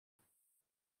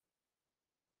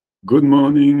Good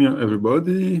morning,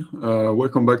 everybody.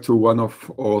 Welcome back to one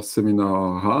of our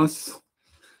seminar RAS.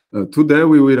 Today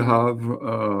we will have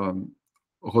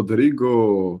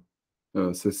Rodrigo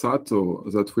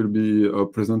Cesato that will be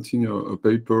presenting a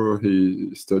paper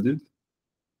he studied.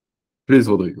 Please,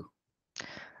 Rodrigo.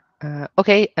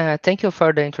 Thank you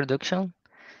for the introduction.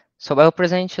 So I'll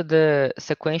present you the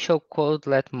Sequential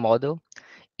Codelet Model.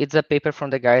 It's a paper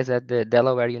from the guys at the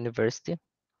Delaware University.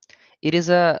 It is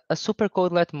a super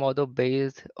codelet model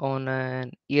based on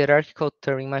an hierarchical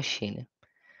Turing machine.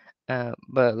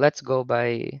 But let's go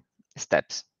by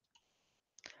steps.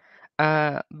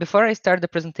 Before I start the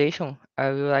presentation,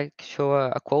 I would like to show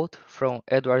a quote from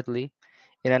Edward Lee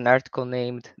in an article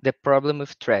named The Problem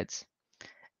with Threads.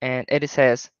 And it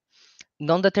says,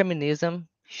 non-determinism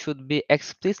should be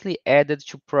explicitly added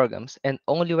to programs and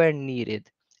only where needed,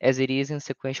 as it is in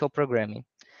sequential programming.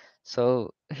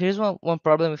 So here's one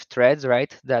problem with threads,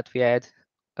 right? That we add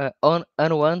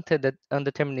unwanted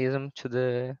undeterminism to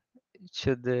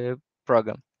the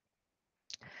program.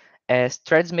 As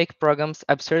threads make programs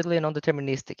absurdly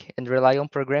non-deterministic and rely on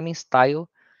programming style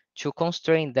to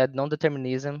constrain that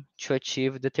non-determinism to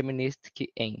achieve deterministic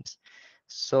aims.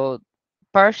 So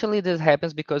partially this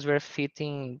happens because we're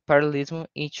fitting parallelism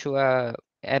into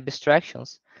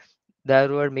abstractions that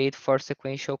were made for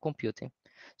sequential computing.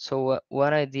 So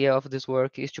one idea of this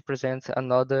work is to present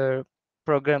another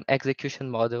program execution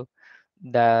model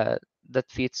that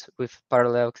fits with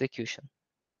parallel execution.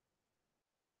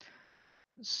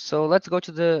 So let's go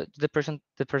to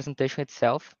the presentation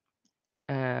itself.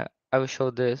 I will show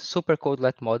the super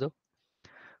codelet model.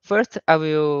 First, I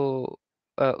will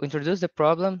introduce the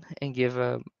problem and give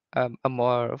a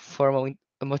more formal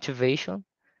motivation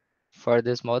for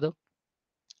this model.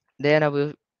 Then I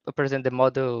will present the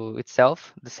model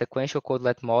itself, the sequential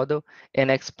codelet model, and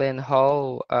explain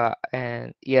how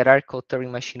an hierarchical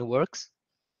Turing machine works.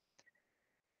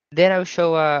 Then I will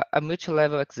show a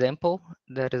multi-level example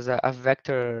that is a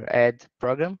vector add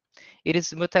program. It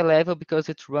is multi-level because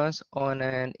it runs on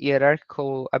an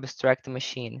hierarchical abstract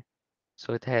machine,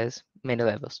 so it has many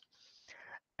levels.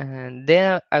 And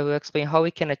then I will explain how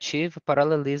we can achieve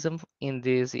parallelism in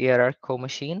this hierarchical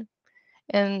machine.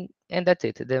 And that's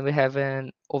it. Then we have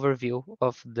an overview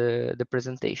of the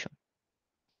presentation.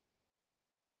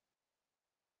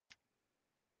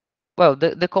 Well,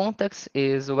 the context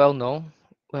is well known.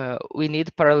 We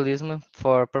need parallelism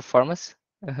for performance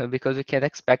because we can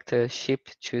expect a chip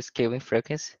to scale in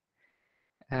frequency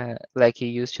like it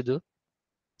used to do.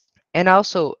 And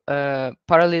also,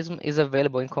 parallelism is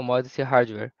available in commodity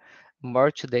hardware more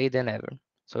today than ever.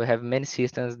 So we have many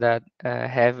systems that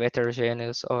have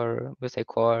heterogeneous or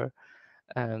multi-core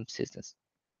systems.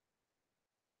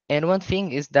 And one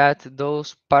thing is that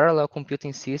those parallel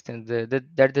computing systems,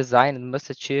 their design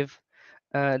must achieve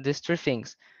these three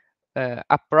things.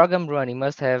 A program running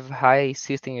must have high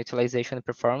system utilization and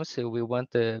performance. So we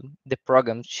want the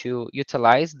program to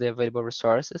utilize the available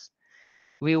resources.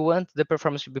 We want the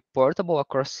performance to be portable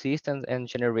across systems and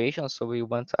generations. So we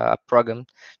want a program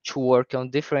to work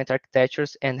on different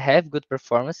architectures and have good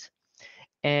performance.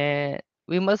 And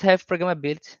we must have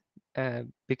programmability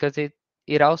because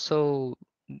it also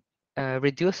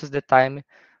reduces the time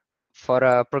for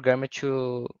a programmer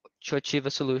to achieve a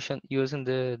solution using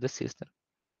the system.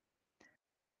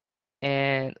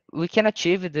 And we can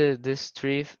achieve these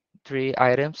three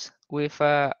items with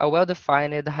a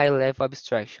well-defined high-level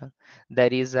abstraction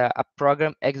that is a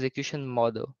program execution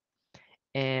model.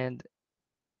 And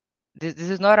this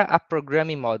is not a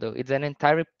programming model, it's an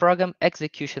entire program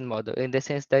execution model in the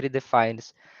sense that it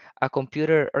defines a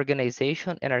computer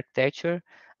organization and architecture,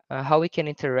 how we can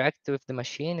interact with the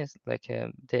machine, is like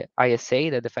the ISA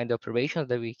that defines the operations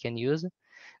that we can use,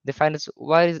 defines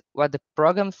what the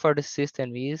program for the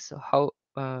system is, how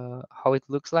it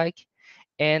looks like,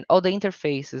 and all the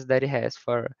interfaces that it has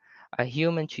for a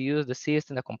human to use the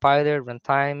system, the compiler,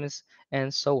 runtimes,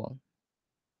 and so on.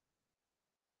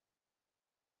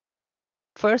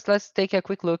 First, let's take a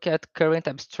quick look at current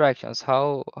abstractions,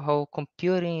 how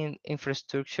computing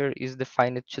infrastructure is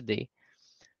defined today.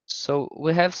 So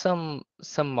we have some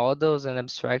models and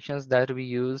abstractions that we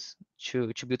use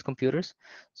to build computers.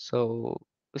 So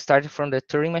we started from the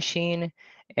Turing machine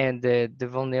and the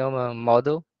von Neumann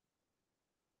model.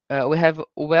 We have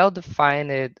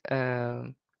well-defined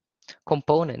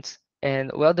components and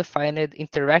well-defined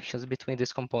interactions between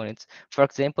these components. For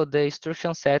example, the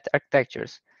instruction set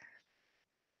architectures.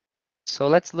 So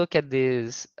let's look at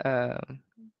this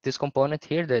component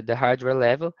here, the hardware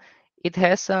level. It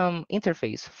has some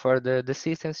interface for the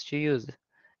systems to use,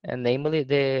 and namely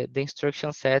the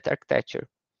instruction set architecture.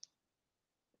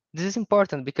 This is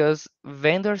important because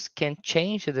vendors can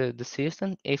change the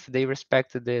system if they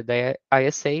respect the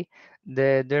ISA.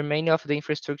 The remaining of the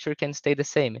infrastructure can stay the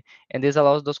same, and this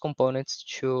allows those components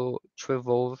to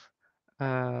evolve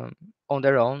on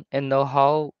their own and know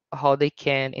how they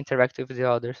can interact with the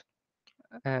others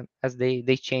as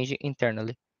they change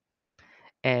internally.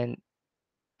 And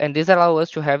and this allows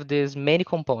us to have these many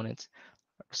components.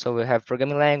 So we have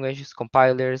programming languages,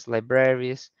 compilers,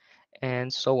 libraries,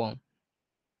 and so on.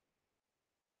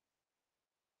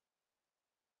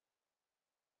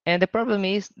 And the problem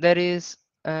is that is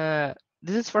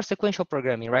this is for sequential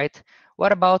programming, right?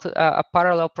 What about a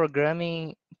parallel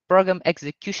program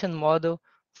execution model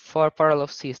for parallel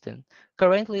system?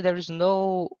 Currently, there is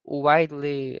no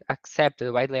widely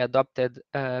accepted, widely adopted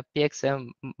PXM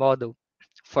model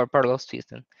for parallel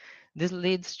system. This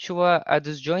leads to a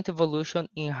disjoint evolution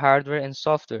in hardware and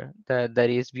software that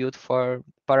is built for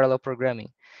parallel programming,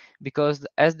 because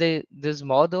as these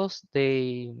models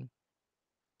they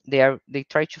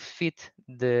try to fit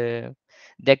the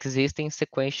existing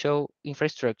sequential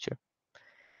infrastructure.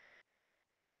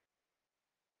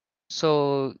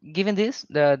 So given this,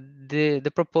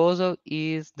 the proposal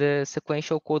is the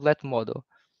sequential codelet model.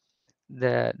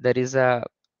 That is a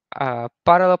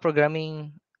parallel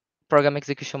program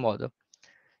execution model.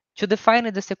 To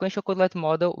define the sequential codelet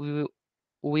model,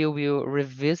 we will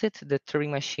revisit the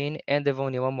Turing machine and the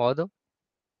von Neumann model,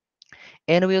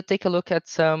 and we'll take a look at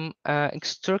some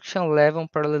instruction level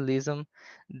parallelism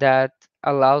that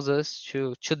allows us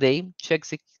to today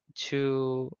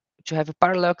to to have a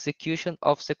parallel execution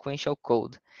of sequential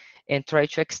code and try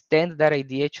to extend that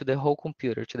idea to the whole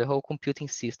computer, to the whole computing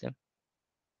system.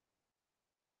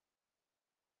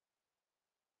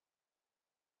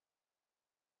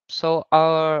 So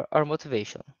our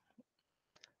motivation.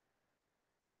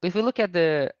 If we look at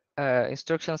the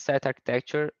instruction set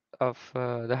architecture of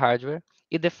the hardware,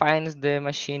 it defines the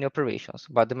machine operations,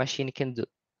 what the machine can do.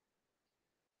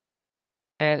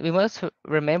 And we must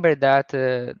remember that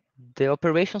the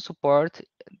operation support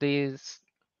is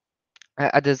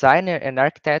a designer and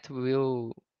architect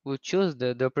will choose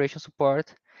the operation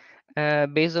support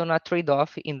based on a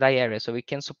trade-off in the area. So we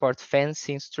can support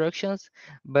fancy instructions,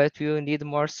 but we will need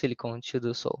more silicon to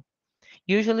do so.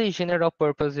 Usually, general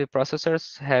purpose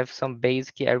processors have some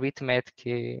basic arithmetic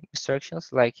instructions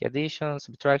like addition,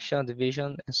 subtraction,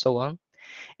 division, and so on.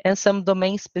 And some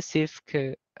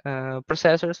domain-specific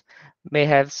processors may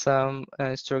have some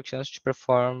instructions to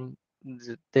perform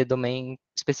the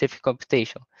domain-specific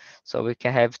computation. So we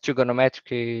can have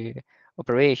trigonometric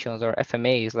operations or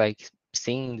FMAs like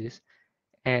SINDs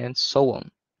and so on.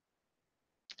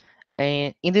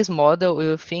 And in this model, we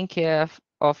will think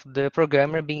of the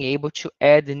programmer being able to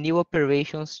add new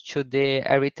operations to the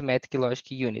arithmetic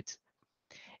logic unit.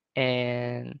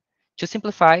 And to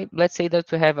simplify, let's say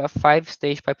that we have a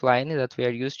 5-stage pipeline that we are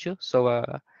used to. So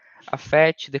a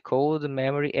fetch, decode,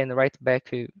 memory, and write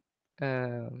back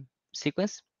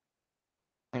sequence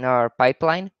in our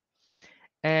pipeline.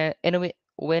 And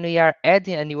when we are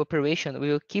adding a new operation, we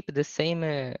will keep the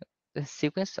same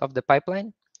sequence of the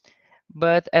pipeline.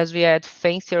 But as we add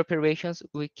fancier operations,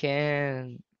 we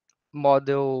can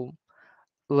model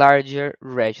larger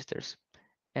registers.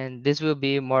 And this will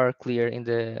be more clear in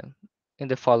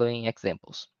the following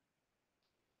examples.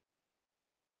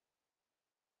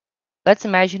 Let's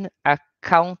imagine a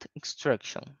count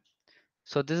instruction.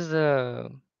 So this is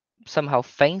a somehow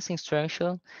fancy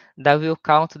instruction that will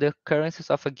count the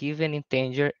occurrences of a given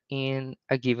integer in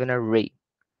a given array.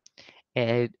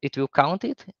 And it will count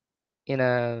it in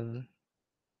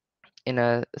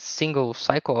a single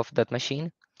cycle of that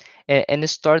machine and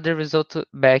store the result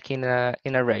back in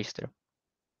a register.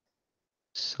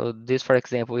 So this, for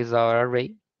example, is our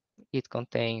array. It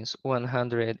contains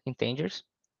 100 integers,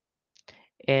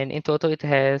 and in total it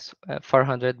has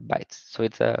 400 bytes. So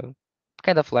it's a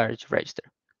kind of large register.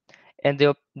 And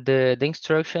the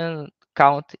instruction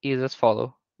count is as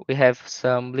follow. We have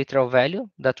some literal value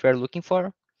that we're looking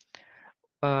for.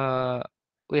 Uh,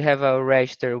 we have a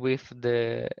register with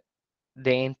the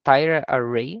entire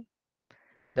array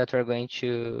that we're going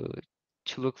to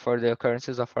look for the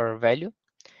occurrences of our value.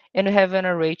 And we have an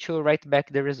array to write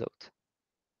back the result.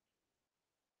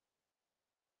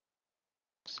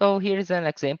 So here is an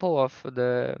example of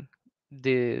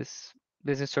this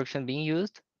instruction being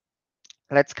used.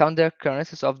 Let's count the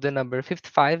occurrences of the number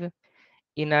 55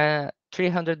 in a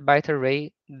 300 byte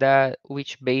array that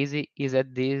which base is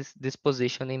at this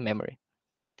position in memory.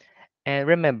 And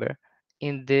remember,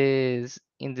 in this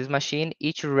machine,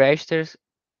 each register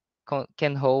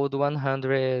can hold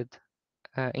 100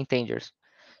 integers.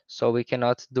 So we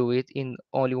cannot do it in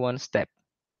only one step.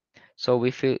 So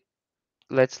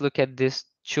let's look at these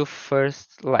two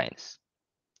first lines.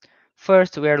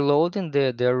 First, we are loading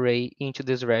the array into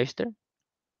this register,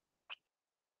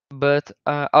 but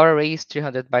our array is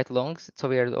 300 byte long, so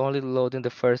we are only loading the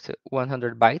first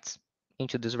 100 bytes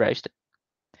into this register.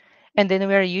 And then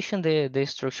we are using the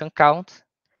instruction count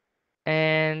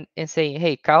and saying,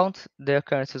 hey, count the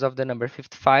occurrences of the number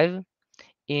 55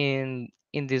 in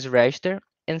this register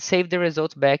and save the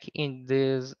results back in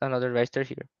this another register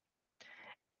here.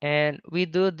 And we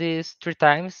do this 3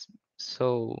 times.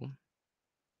 So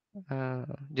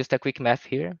just a quick math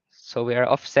here. So we are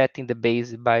offsetting the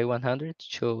base by 100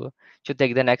 to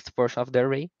take the next portion of the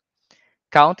array,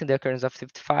 counting the occurrence of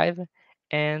 55,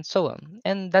 and so on.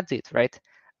 And that's it, right?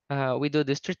 We do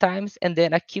this 3 times and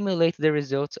then accumulate the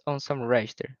results on some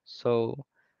register. So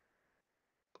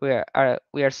we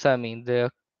are summing the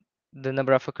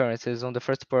number of occurrences on the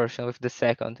first portion with the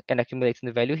second and accumulating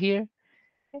the value here.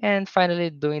 And finally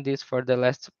doing this for the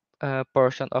last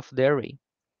portion of the array.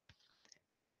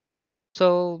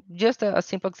 So just a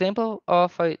simple example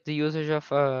of the usage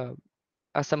of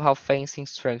a somehow fancy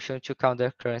instruction to count the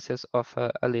occurrences of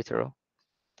a literal.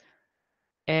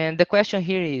 And the question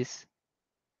here is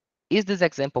this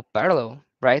example parallel,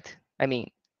 right? I mean,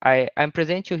 I'm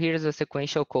presenting you here as a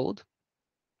sequential code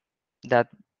that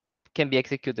can be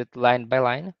executed line by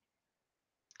line.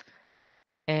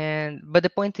 But the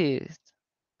point is,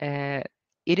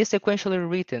 it is sequentially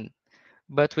written,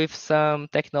 but with some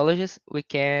technologies, it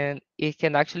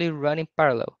can actually run in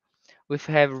parallel. We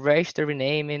have register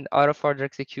renaming, out-of-order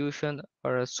execution,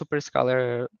 or a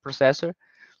superscalar processor.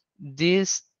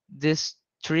 These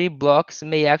 3 blocks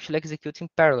may actually execute in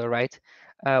parallel, right?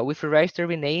 With register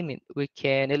renaming, we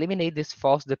can eliminate these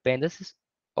false dependencies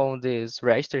on this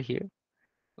register here.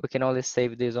 We can only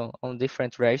save this on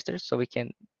different registers, so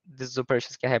these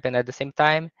operations can happen at the same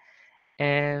time.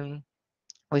 And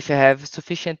if you have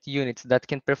sufficient units that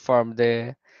can perform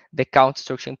the count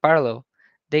instruction in parallel,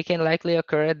 they can likely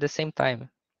occur at the same time.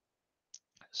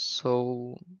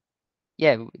 So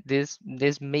yeah, this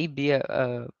may be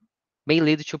may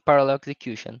lead to parallel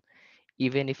execution,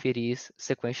 even if it is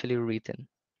sequentially written.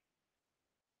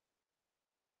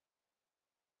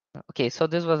 Okay, so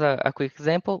this was a quick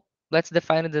example. Let's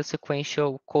define the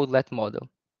sequential codelet model.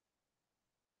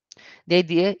 The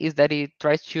idea is that it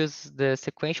tries to use the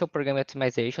sequential programming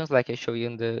optimizations, like I show you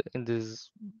in this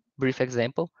brief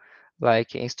example,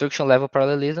 like instruction level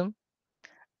parallelism.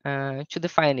 To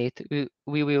define it,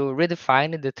 we will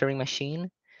redefine the Turing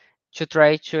machine to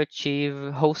try to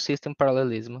achieve whole system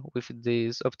parallelism with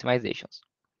these optimizations.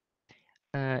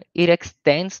 It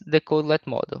extends the codelet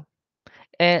model.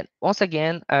 And once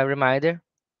again, a reminder,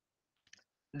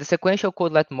 the sequential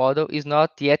codelet model is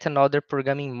not yet another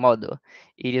programming model.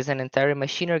 It is an entire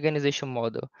machine organization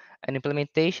model. An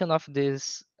implementation of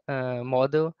this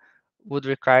model would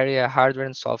require a hardware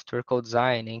and software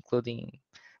co-design, including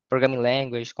programming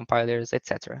language, compilers,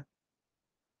 etc.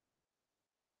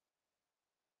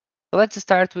 So let's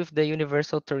start with the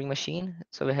Universal Turing Machine.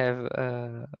 So we have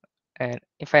an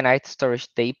infinite storage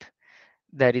tape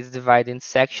that is divided in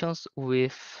sections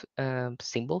with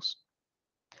symbols.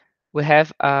 We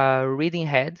have a reading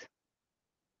head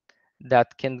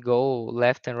that can go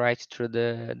left and right through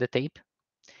the tape.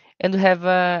 And we have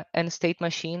an state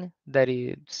machine that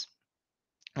is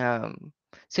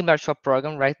similar to a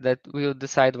program, right, that will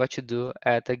decide what to do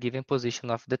at a given position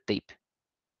of the tape.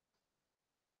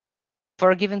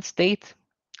 For a given state,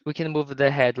 we can move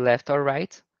the head left or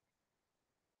right,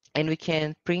 and we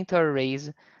can print or erase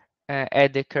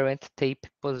at the current tape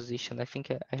position. I think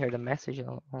I heard a message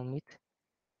on it.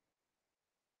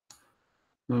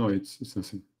 No, it's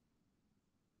nothing.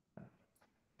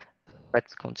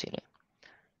 Let's continue.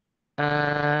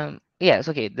 Yes,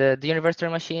 okay. The Universal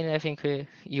Turing Machine, I think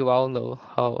you all know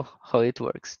how it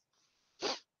works.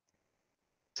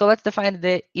 So let's define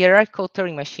the hierarchical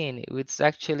Turing machine. It's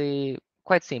actually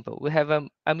quite simple. We have a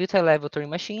multi-level Turing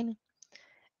machine,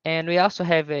 and we also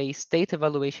have a state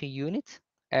evaluation unit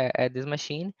at this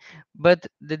machine. But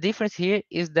the difference here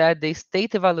is that the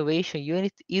state evaluation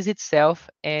unit is itself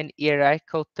an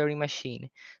hierarchical Turing machine.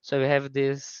 So we have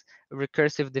this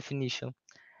recursive definition.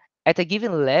 At a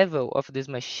given level of this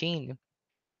machine,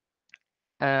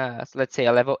 so let's say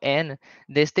a level n,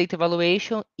 the state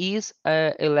evaluation is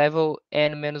a level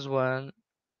n minus 1,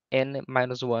 n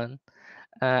minus 1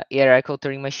 hierarchical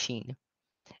Turing machine.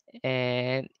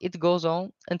 And it goes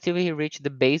on until we reach the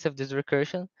base of this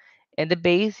recursion. And the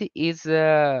base is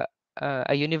a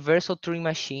universal Turing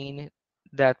machine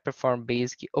that perform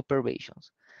basic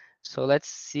operations. So let's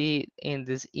see in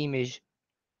this image.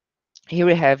 Here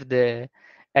we have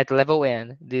at level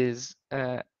n, this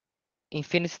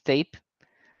infinite tape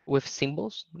with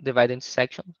symbols divided into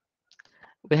sections.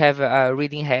 We have a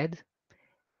reading head,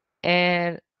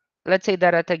 and let's say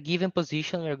that at a given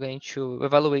position, we're going to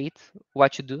evaluate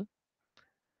what to do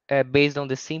based on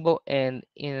the symbol and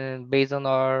based on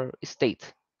our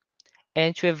state.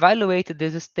 And to evaluate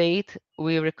this state,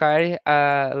 we require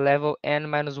a level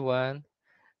n-1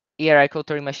 hierarchical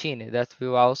Turing machine that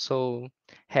will also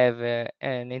have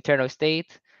an internal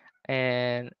state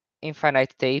and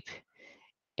infinite tape.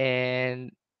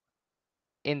 And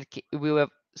we will,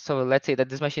 so let's say that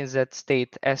this machine is at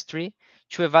state S3.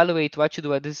 To evaluate what to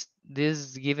do at this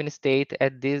given state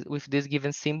at this with this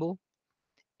given symbol,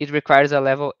 it requires a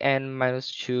level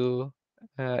n-2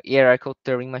 hierarchical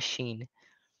Turing machine.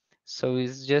 So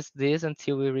it's just this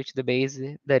until we reach the base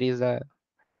that is a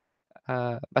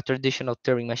traditional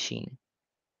Turing machine.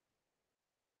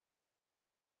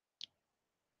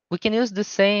 We can use the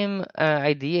same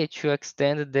idea to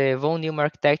extend the von Neumann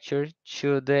architecture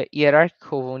to the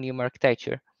hierarchical von Neumann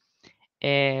architecture.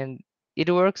 And it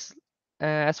works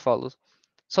as follows.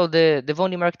 So the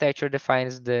von Neumann architecture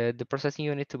defines the processing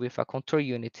unit with a control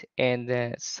unit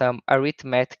and some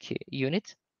arithmetic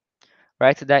unit,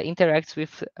 right, that interacts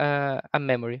with a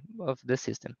memory of the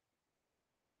system.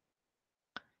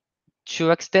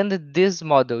 To extend this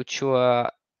model to a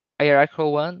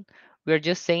hierarchical one, we are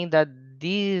just saying that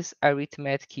this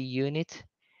arithmetic unit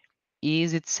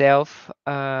is itself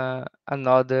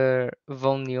another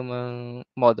von Neumann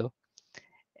model.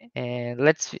 And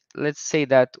let's say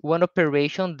that one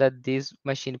operation that this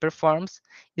machine performs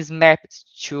is mapped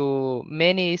to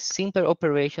many simpler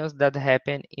operations that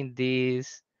happen in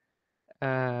this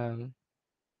um,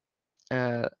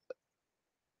 uh,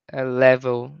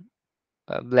 level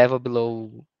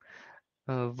below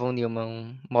von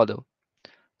Neumann model.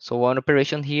 So one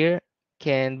operation here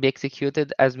can be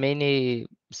executed as many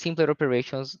simpler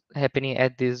operations happening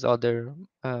at this other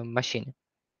machine.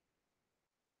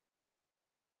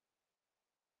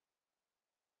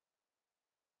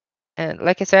 And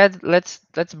like I said, let's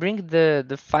bring the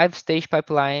 5-stage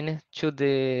pipeline to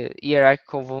the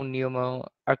hierarchical von Neumann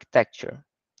architecture.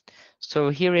 So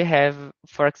here we have,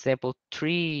 for example,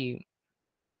 a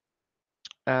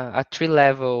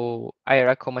 3-level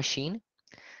hierarchical machine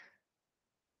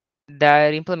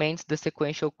that implements the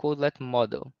sequential codelet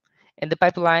model. And the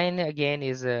pipeline, again,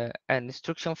 is an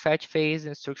instruction fetch phase,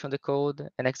 instruction decode,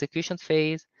 an execution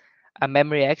phase, a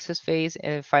memory access phase,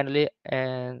 and finally,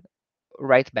 an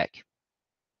write back.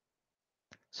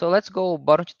 So let's go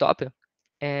bottom to top.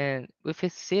 And if we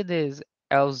see this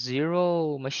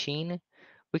L0 machine,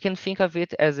 we can think of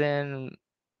it as an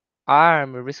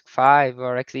ARM, RISC-V,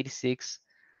 or x86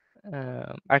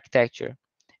 architecture.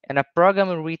 And a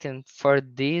program written for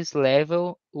this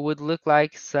level would look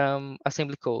like some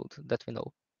assembly code that we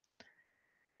know.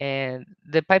 And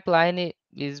the pipeline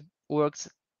works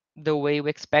the way we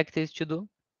expect it to do.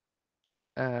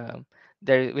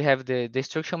 There we have the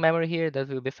instruction memory here that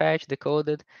will be fetched,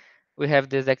 decoded. We have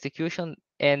this execution,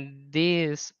 and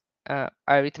this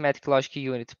arithmetic logic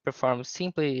unit performs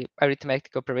simply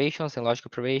arithmetic operations and logic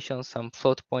operations, some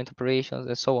float point operations,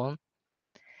 and so on.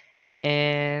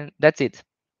 And that's it.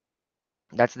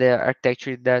 That's the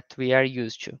architecture that we are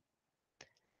used to.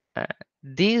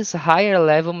 This higher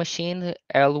level machine,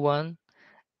 L1,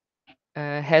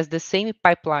 has the same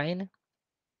pipeline,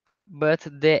 but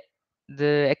the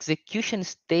execution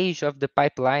stage of the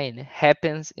pipeline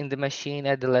happens in the machine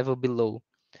at the level below.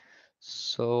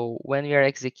 So when we are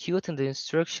executing the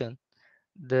instruction,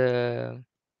 the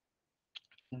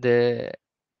the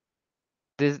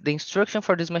the instruction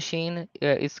for this machine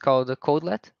is called a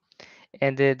codelet,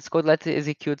 and this codelet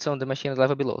executes on the machine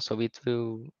level below. So it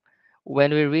will,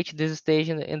 when we reach this stage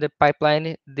in the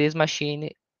pipeline, this machine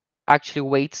actually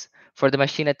waits for the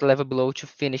machine at the level below to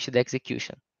finish the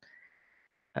execution.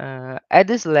 At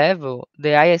this level,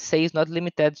 the ISA is not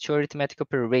limited to arithmetic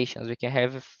operations. We can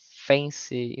have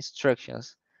fancy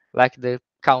instructions like the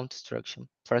count instruction,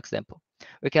 for example.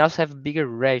 We can also have bigger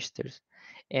registers,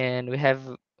 and we have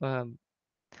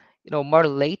more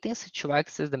latency to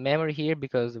access the memory here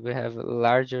because we have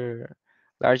larger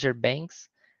banks,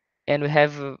 and we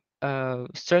have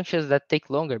structures that take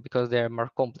longer because they are more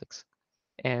complex.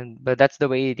 But that's the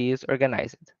way it is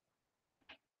organized.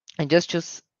 And just to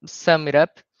sum it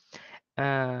up,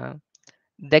 uh,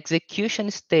 the execution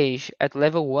stage at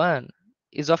level 1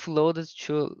 is offloaded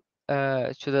to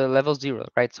the level 0,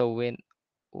 right? So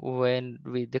when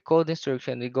we decode the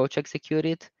instruction, we go to execute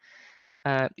it,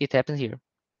 it happens here.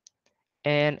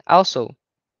 And also,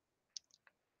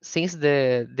 since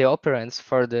the operands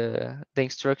for the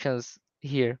instructions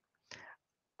here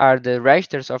are the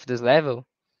registers of this level,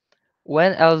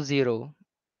 when L0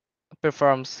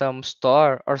 performs some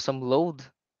store or some load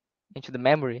into the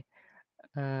memory,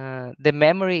 the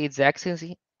memory it's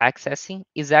accessing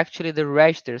is actually the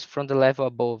registers from the level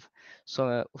above.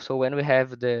 So when we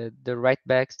have the write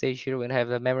back stage here, when we have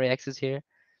the memory access here,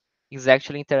 is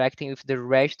actually interacting with the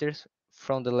registers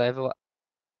from the level.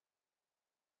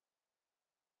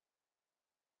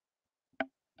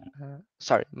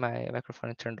 Sorry, my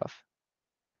microphone turned off.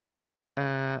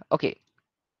 Okay,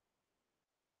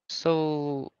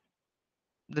 so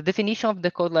the definition of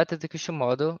the codelet execution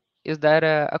model is that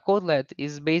a codelet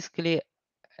is basically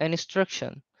an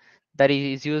instruction that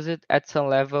is used at some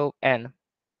level n,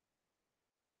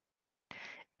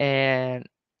 and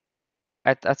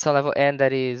at some level n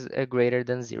that is greater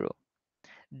than 0.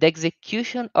 The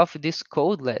execution of this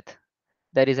codelet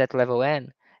that is at level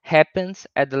n happens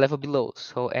at the level below,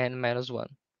 so n minus 1.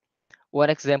 One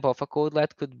example of a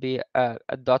codelet could be a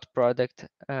dot product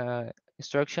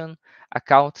instruction, a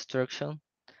count instruction,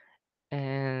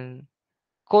 and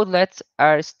codelets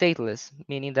are stateless,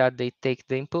 meaning that they take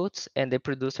the inputs and they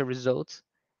produce a result,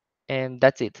 and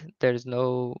that's it. There's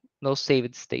no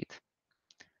saved state.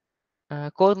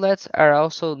 Codelets are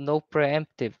also no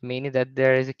preemptive, meaning that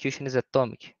their execution is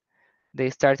atomic. They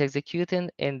start executing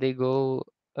and they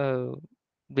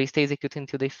stay executing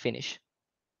until they finish.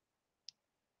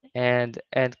 And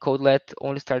codelet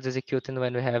only starts executing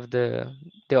when we have the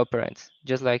operands,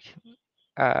 just like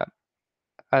uh,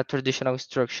 a traditional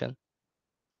instruction.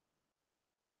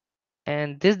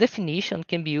 And this definition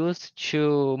can be used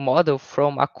to model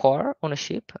from a core on a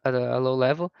chip at a low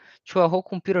level to a whole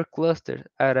computer cluster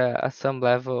at some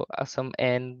level, at some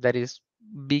n that is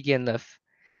big enough.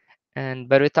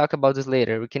 But we talk about this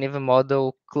later. We can even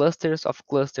model clusters of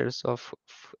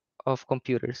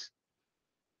computers.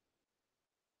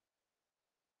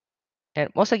 And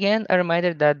once again, a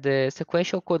reminder that the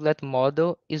sequential codelet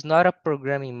model is not a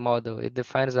programming model. It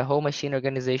defines a whole machine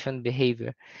organization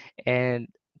behavior. And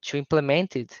to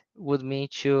implement it would mean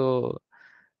to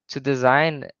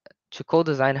design, to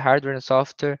co-design hardware and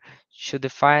software, to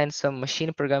define some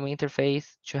machine programming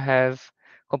interface, to have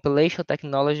compilation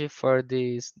technology for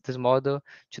this model,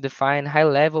 to define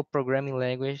high-level programming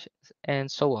language, and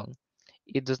so on.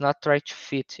 It does not try to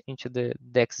fit into the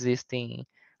existing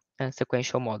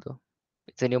sequential model.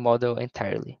 It's a new model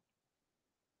entirely.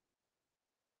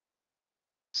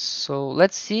 So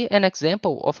let's see an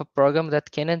example of a program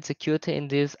that can execute in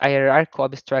this hierarchical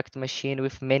abstract machine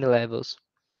with many levels.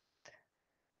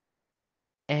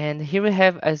 And here we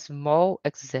have a small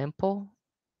example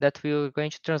that we're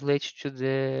going to translate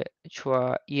to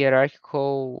a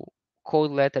hierarchical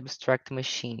codelet abstract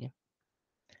machine.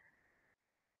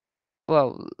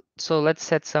 Well, so let's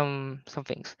set some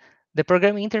things. The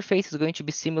programming interface is going to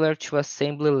be similar to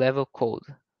assembly level code.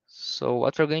 So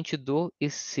what we're going to do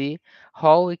is see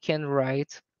how we can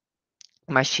write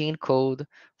machine code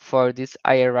for this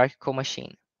hierarchical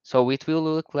machine. So it will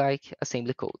look like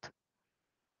assembly code.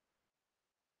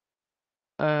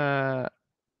 Uh,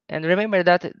 And remember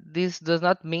that this does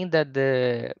not mean that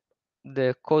the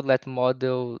codelet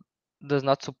model does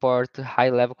not support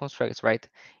high-level constructs, right?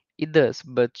 It does,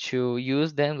 but to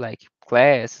use them like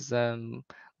classes,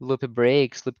 loop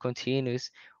breaks, loop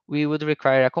continuous, we would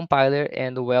require a compiler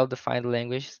and well-defined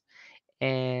language.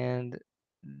 And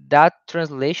that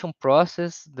translation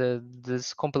process,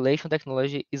 this compilation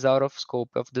technology is out of scope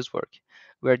of this work.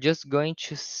 We're just going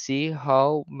to see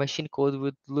how machine code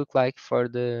would look like for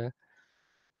the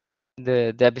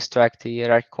abstract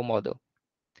hierarchical model.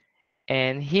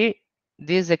 And here,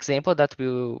 this example that we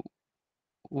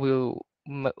will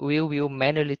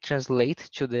manually translate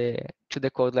to the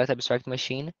codelet abstract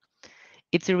machine.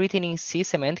 It's written in C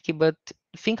semantic, but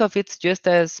think of it just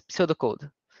as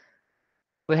pseudocode.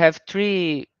 We have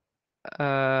three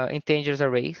integers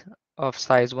arrays of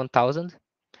size 1000,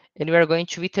 and we are going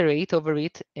to iterate over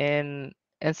it and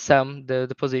sum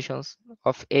the positions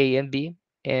of A and B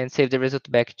and save the result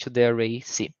back to the array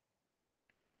C.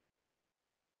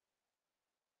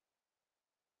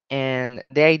 And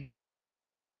the idea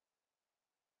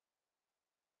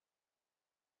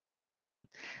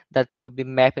that will be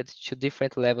mapped to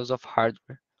different levels of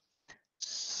hardware.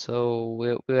 So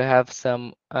we'll have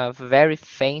some very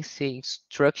fancy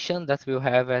instruction that will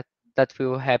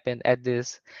happen at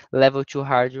this level 2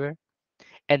 hardware,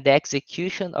 and the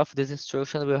execution of this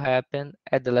instruction will happen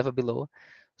at the level below.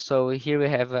 So here we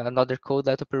have another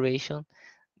codelet operation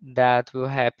that will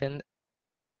happen,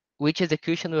 which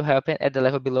execution will happen at the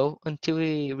level below until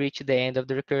we reach the end of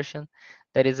the recursion.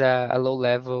 That is a low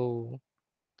level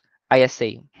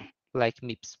ISA, like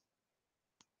MIPS.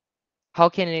 how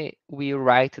can we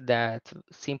write that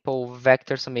simple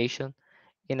vector summation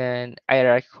in an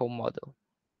hierarchical model?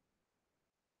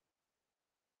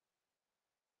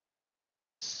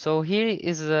 So here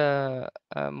is a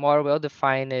more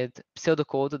well-defined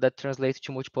pseudocode that translates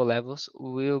to multiple levels.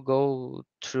 We'll go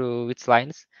through its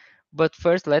lines, but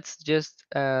first let's just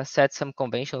set some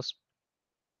conventions.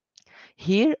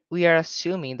 Here we are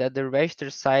assuming that the register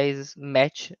size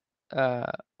match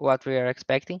what we are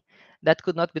expecting. That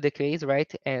could not be the case,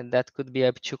 right? And that could be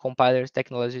up to compilers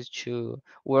technologies to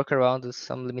work around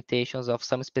some limitations of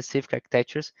some specific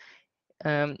architectures.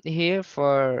 Here,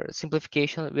 for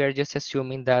simplification, we are just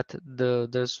assuming that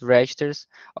those registers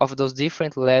of those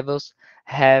different levels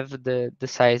have the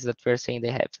size that we're saying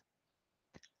they have.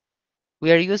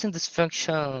 We are using this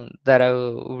function that I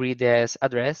will read as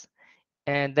address,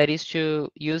 and that is to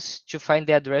use to find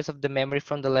the address of the memory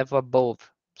from the level above.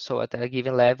 So at a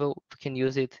given level, we can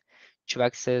use it to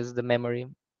access the memory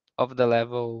of the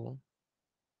level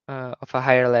of a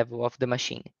higher level of the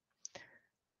machine.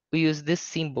 We use this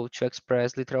symbol to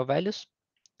express literal values.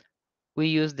 We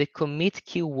use the commit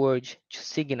keyword to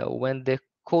signal when the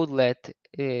codelet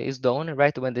is done,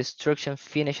 right? When the instruction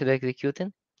finished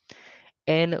executing.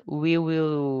 And we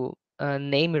will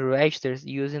name registers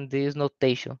using this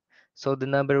notation. So the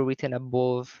number written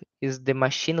above is the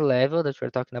machine level that we're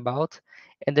talking about,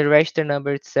 and the register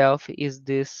number itself is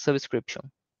this subscription.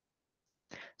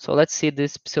 So let's see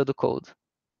this pseudocode.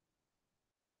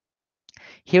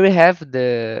 Here we have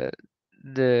the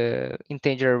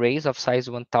integer arrays of size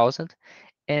 1000,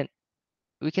 and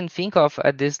we can think of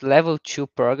this level 2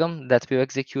 program that will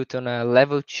execute on a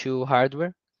level 2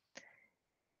 hardware.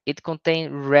 It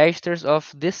contains registers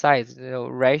of this size,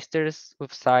 registers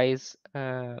with size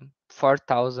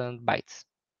 4000 bytes.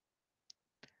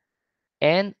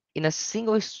 And in a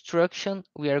single instruction,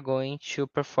 we are going to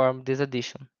perform this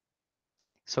addition.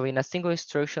 So in a single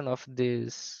instruction of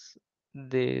this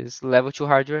level 2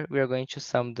 hardware, we are going to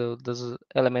sum those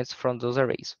elements from those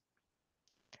arrays.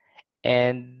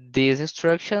 And this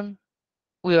instruction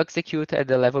will execute at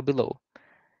the level below.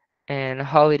 And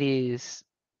how it is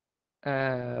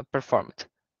performed.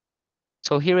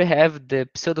 So here we have the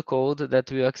pseudocode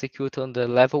that will execute on the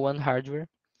level 1 hardware.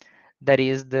 That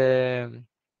is the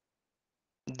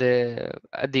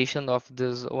addition of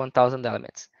these 1000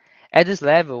 elements. At this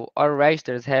level, our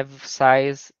registers have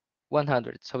size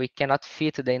 100, so we cannot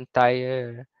fit the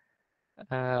entire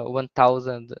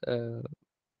 1000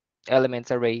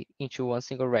 elements array into one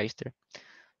single register.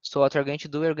 So what we're going to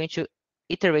do, we're going to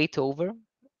iterate over,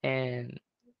 and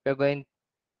we're going to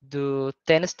do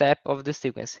 10 steps of the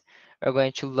sequence. We're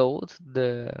going to load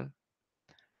the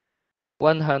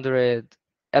 100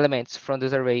 elements from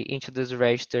this array into this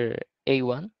register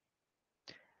A1,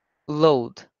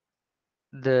 load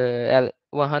the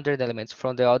 100 elements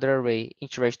from the other array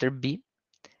into register B,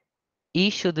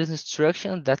 issue this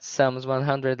instruction that sums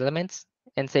 100 elements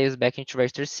and saves back into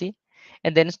register C,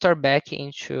 and then store back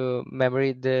into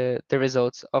memory the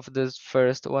results of those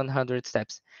first 100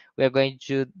 steps. We are going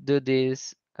to do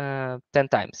this 10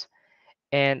 times.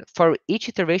 And for each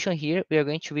iteration here, we are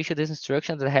going to issue this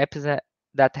instruction that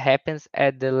happens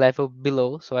at the level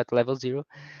below, so at level 0,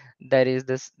 that is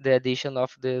the addition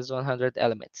of these 100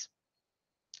 elements.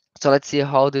 So let's see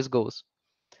how this goes.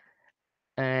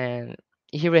 And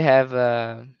here we have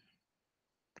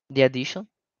the addition.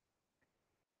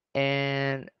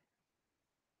 And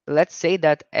let's say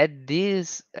that at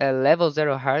this level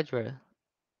 0 hardware,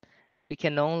 we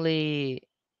can only,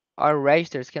 our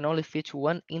registers can only fit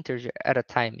one integer at a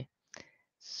time.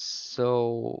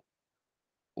 So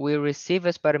we receive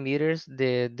as parameters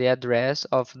the address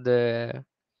of the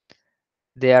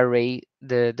array,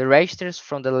 the registers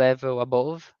from the level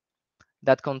above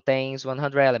that contains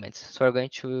 100 elements. So we're going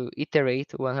to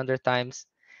iterate 100 times,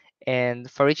 and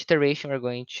for each iteration, we're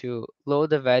going to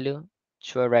load the value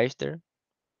to a register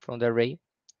from the array,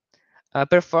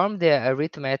 perform the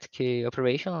arithmetic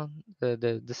operation,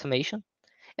 the summation,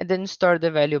 and then store the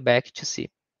value back to C.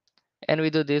 And we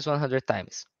do this 100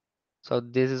 times. So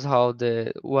this is how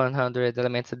the 100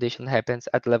 elements addition happens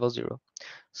at level 0.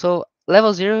 So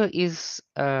level 0 is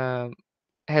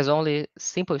has only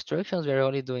simple instructions. We're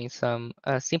only doing some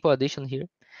simple addition here.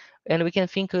 And we can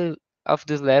think of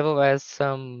this level as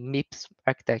some MIPS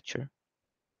architecture.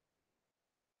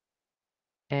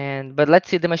 But let's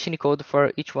see the machine code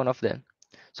for each one of them.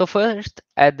 So first,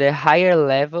 at the higher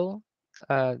level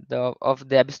of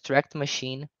the abstract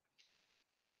machine,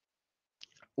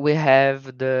 we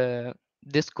have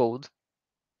this code.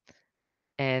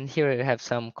 And here we have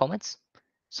some comments.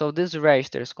 So this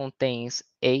registers contains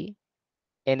A,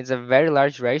 and it's a very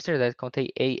large register that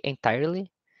contains A entirely.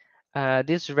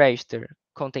 this register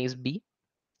contains B,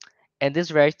 and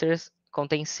this register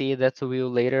contains C that will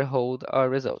later hold our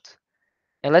result.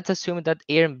 And let's assume that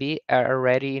A and B are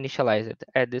already initialized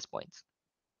at this point.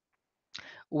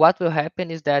 What will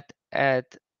happen is that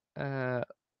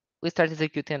we start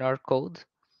executing our code,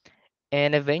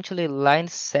 and eventually line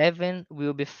 7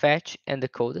 will be fetched and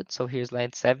decoded. So here's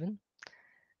line 7.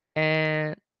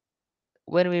 And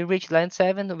when we reach line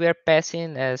 7, we are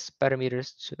passing as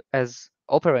parameters as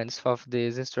operands of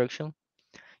this instruction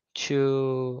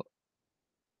to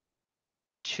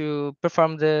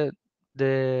perform the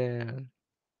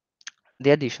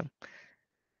addition.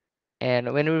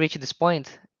 And when we reach this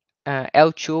point,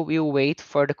 L2 will wait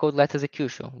for the codelet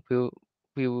execution.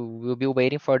 We'll be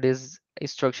waiting for this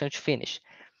instruction to finish.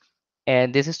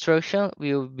 And this instruction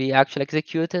will be actually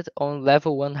executed on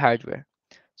level 1 hardware.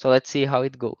 So let's see how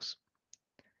it goes.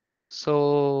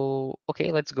 So,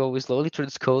 okay, let's go slowly through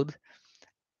this code.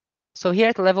 So here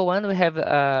at level 1, we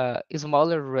have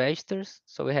smaller registers.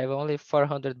 So we have only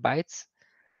 400 bytes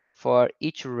for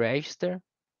each register.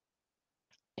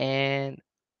 And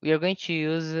we are going to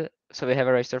use, so we have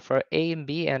a register for A and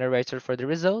B and a register for the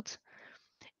result.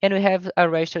 And we have a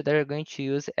register that we're going to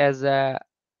use as a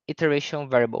iteration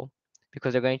variable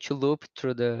because we're going to loop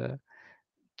through the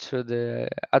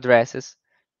addresses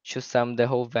to sum the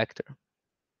whole vector.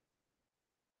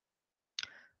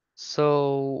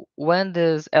 So when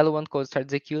this L1 code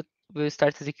starts execute, we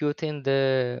start executing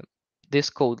this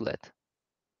codelet.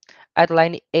 At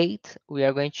line 8, we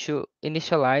are going to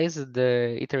initialize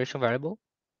the iteration variable.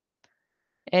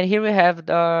 And here we have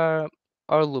our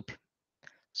loop.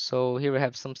 So here we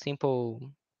have some simple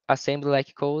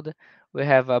assembly-like code. We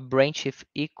have a branch if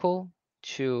equal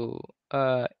to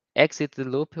exit the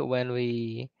loop when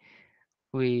we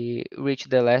reach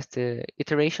the last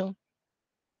iteration.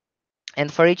 And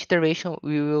for each iteration,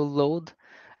 we will load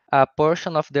a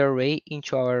portion of the array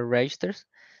into our registers.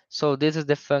 So this is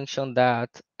the function that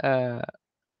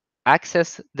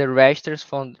access the registers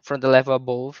from the level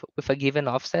above with a given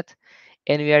offset.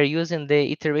 And we are using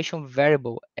the iteration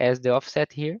variable as the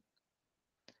offset here.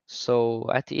 So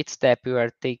at each step, we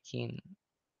are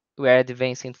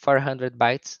advancing 400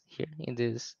 bytes here in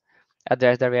this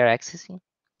address that we are accessing.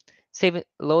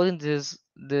 Loading this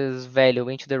value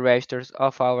into the registers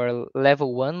of our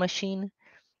level 1 machine,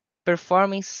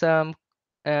 performing some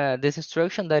this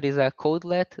instruction that is a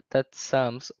codelet that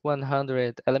sums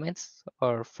 100 elements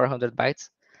or 400 bytes.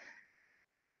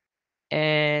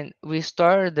 And we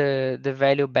store the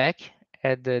value back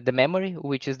at the memory,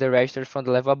 which is the register from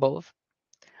the level above.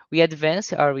 We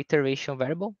advance our iteration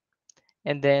variable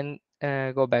and then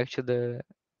go back to the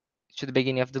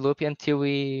beginning of the loop until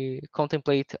we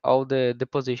contemplate all the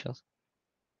positions.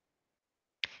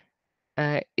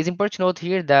 It's important to note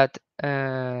here that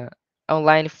on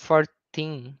line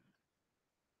 14,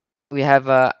 we have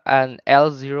an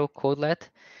L0 codelet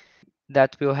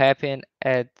that will happen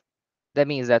at, that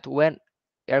means that when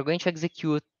we are going to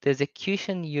execute the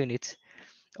execution unit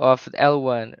of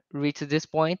L1 reaches this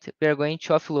point, we are going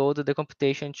to offload the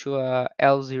computation to a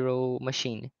L0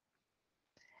 machine.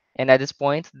 And at this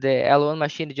point, the L1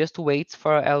 machine just waits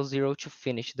for L0 to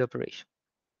finish the operation.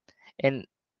 And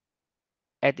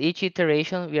at each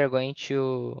iteration, we are going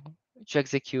to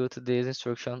execute this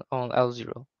instruction on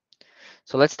L0.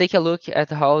 So let's take a look at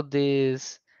how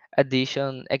this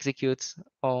addition executes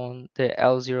on the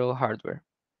L0 hardware.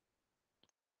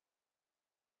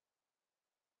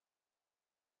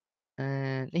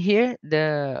 And here,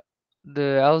 the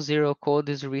L0 code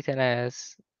is written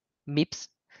as MIPS,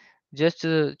 just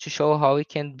to show how it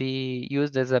can be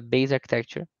used as a base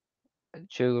architecture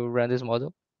to run this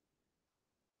model.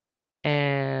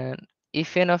 And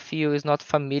if any of you is not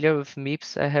familiar with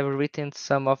MIPS, I have written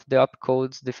some of the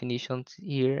opcodes definitions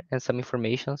here and some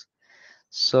informations.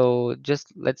 So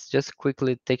let's just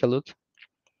quickly take a look.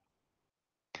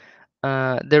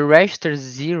 The register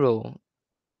 0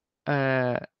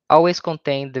 always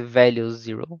contain the value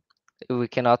 0. We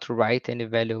cannot write any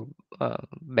value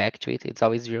back to it. It's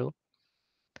always 0.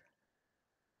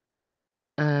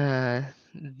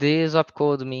 This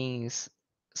opcode means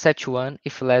set 1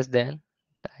 if less than,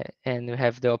 and we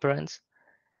have the operands.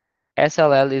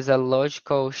 SLL is a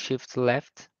logical shift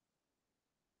left.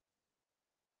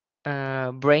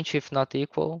 Branch if not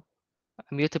equal,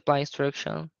 multiply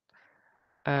instruction.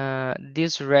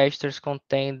 These registers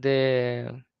contain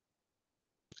this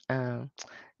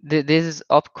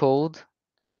opcode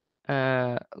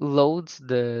loads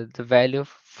the value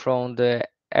from the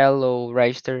LO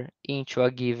register into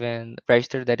a given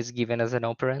register that is given as an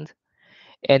operand.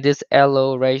 And this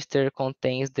LO register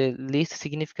contains the least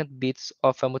significant bits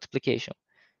of a multiplication.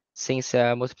 since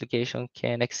multiplication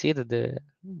can exceed the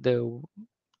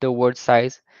word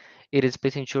size, it is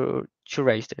split into two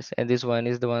registers, and this one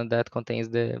is the one that contains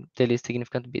the least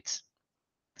significant bits.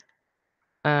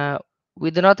 We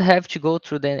do not have to go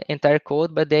through the entire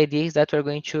code, but the idea is that we're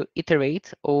going to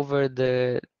iterate over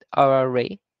our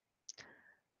array,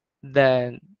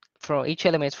 then from each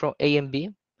element from A and B,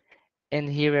 and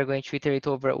here we're going to iterate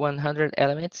over 100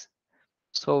 elements.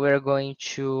 So we're going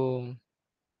to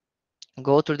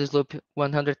go through this loop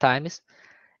 100 times.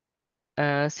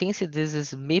 Since this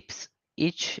is MIPS,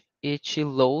 each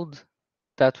load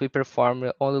that we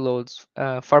perform only loads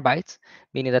 4 bytes,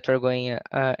 meaning that we're going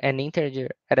an integer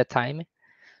at a time.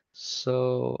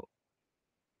 So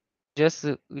just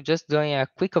doing a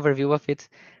quick overview of it,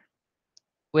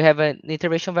 we have an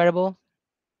iteration variable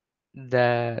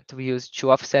that we use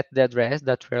to offset the address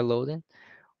that we're loading.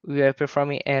 We are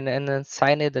performing an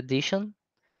unsigned addition.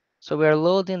 So we are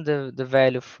loading the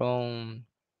value from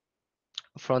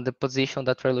the position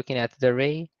that we're looking at the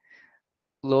array,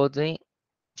 loading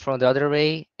from the other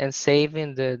array, and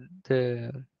saving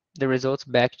the results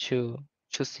back to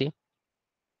C.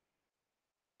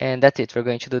 And that's it. We're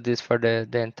going to do this for the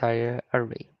entire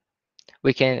array.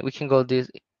 We can go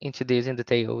into this in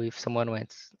detail if someone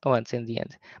wants in the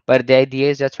end. But the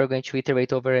idea is that we're going to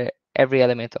iterate over every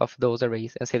element of those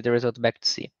arrays and save the result back to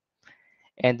C.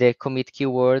 And the commit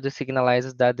keyword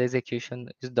signalizes that the execution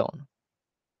is done.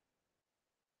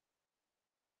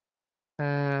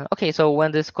 Okay, so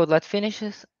when this codelet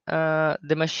finishes,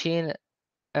 the machine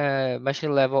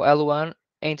level L1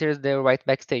 enters the write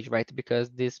back stage, right? Because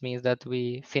this means that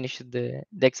we finished the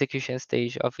execution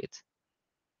stage of it.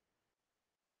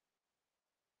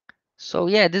 So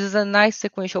yeah, this is a nice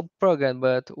sequential program,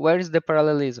 but where is the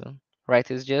parallelism, right?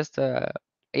 It's just a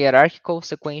hierarchical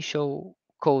sequential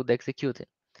code executed.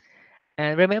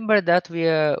 And remember that we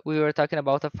were talking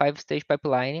about a 5-stage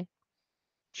pipeline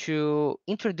to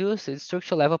introduce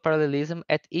instruction level parallelism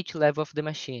at each level of the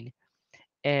machine.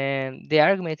 And the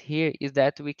argument here is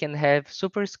that we can have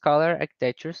superscalar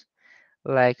architectures,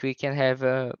 like we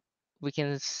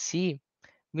can see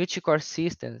multi-core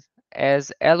systems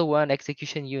as L1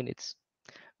 execution units.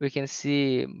 We can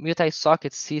see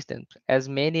multi-socket systems as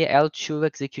many L2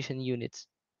 execution units.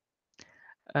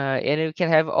 And we can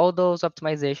have all those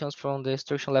optimizations from the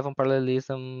instruction level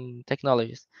parallelism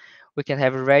technologies. We can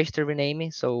have register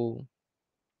renaming, so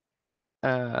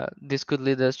this could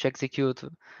lead us to execute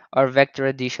our vector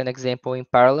addition example in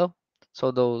parallel.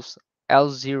 So those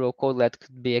L0 codelet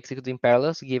could be executed in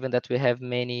parallel, given that we have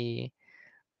many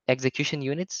execution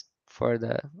units for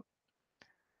that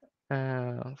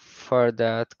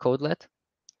codelet.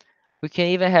 We can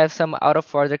even have some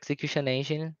out-of-order execution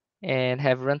engine and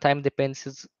have runtime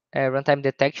dependencies, runtime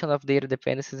detection of data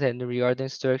dependencies and reorder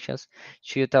instructions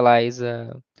to utilize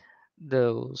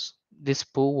this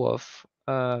pool of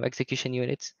execution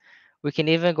units. We can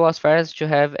even go as far as to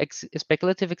have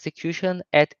speculative execution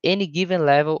at any given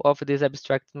level of this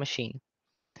abstract machine.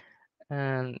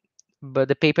 But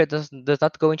the paper does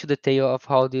not go into detail of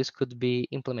how this could be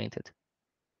implemented.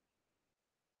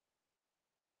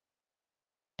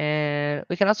 And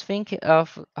we can also think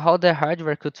of how the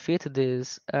hardware could fit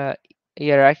this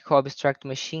hierarchical abstract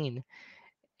machine.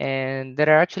 And there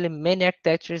are actually many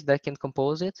architectures that can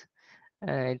compose it.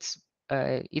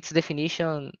 Its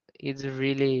definition is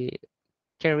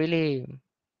can really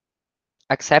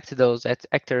accept those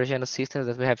heterogeneous systems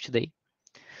that we have today.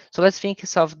 So let's think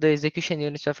of the execution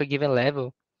units of a given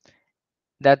level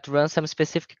that run some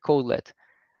specific codelet.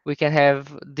 We can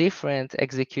have different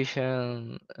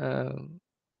execution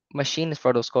machines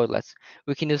for those codelets.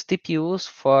 We can use TPUs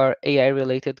for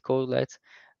AI-related codelets.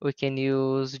 We can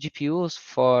use GPUs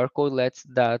for codelets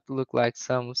that look like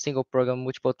some single program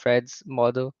multiple threads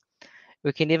model.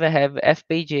 We can even have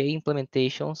FPGA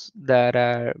implementations that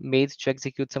are made to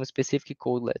execute some specific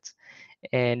codelets.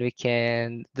 And we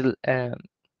can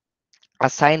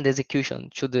assign the execution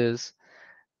to these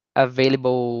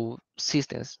available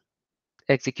systems,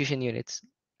 execution units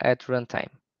at runtime.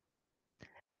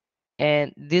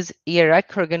 And this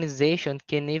hierarchical organization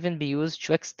can even be used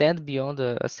to extend beyond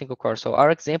a single core. So our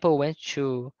example went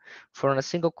from a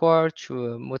single core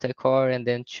to a multi-core and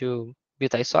then to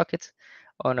multi-sockets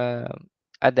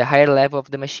at the higher level of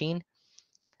the machine.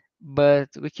 But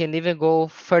we can even go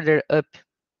further up.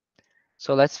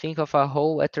 So let's think of a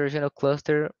whole heterogeneous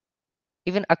cluster,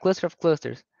 even a cluster of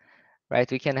clusters, right?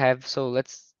 We can have, so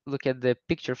let's look at the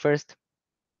picture first.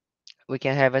 We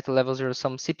can have at level 0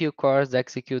 some CPU cores that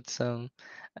execute some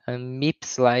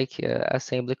MIPS like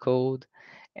assembly code.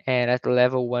 And at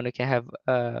level 1, we can have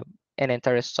an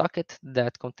entire socket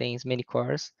that contains many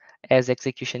cores as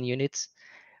execution units.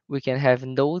 we can have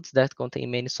nodes that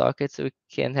contain many sockets, we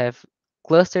can have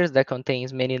clusters that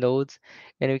contains many nodes,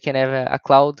 and we can have a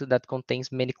cloud that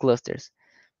contains many clusters.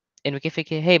 And we can think,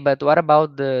 hey, but what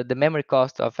about the memory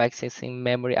cost of accessing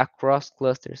memory across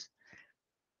clusters?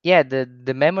 Yeah,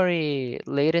 the memory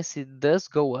latency does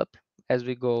go up as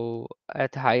we go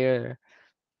at higher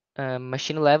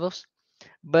machine levels,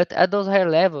 but at those higher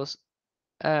levels,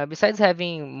 besides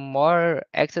having more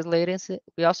access latency,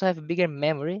 we also have bigger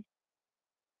memory.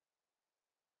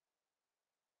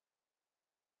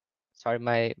 Sorry,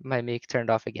 my mic turned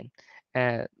off again.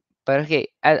 Uh, but okay,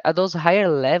 at those higher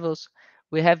levels,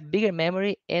 we have bigger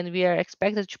memory and we are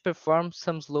expected to perform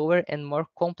some slower and more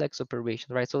complex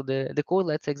operations, right? So the code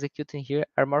let's execute in here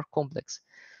are more complex.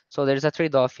 So there's a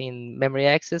trade-off in memory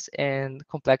access and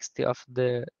complexity of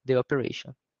the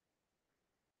operation.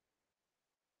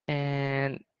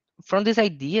 And from this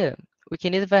idea, we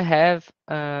can even have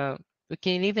we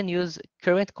can even use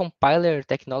current compiler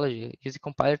technology, using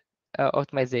compiler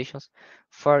optimizations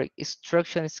for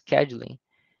instruction scheduling,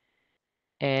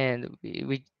 and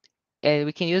we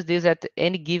can use this at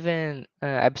any given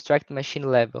abstract machine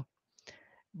level.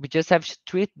 We just have to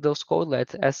treat those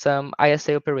codelets as some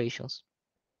ISA operations.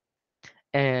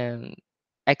 And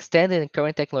extending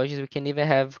current technologies, we can even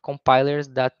have compilers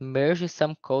that merge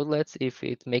some codelets if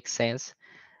it makes sense.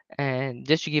 And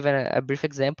just to give a brief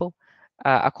example,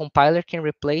 a compiler can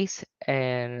replace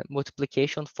a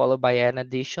multiplication followed by an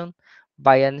addition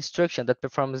by an instruction that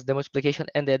performs the multiplication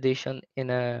and the addition in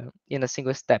a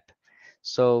single step.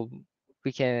 So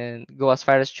we can go as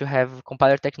far as to have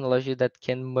compiler technology that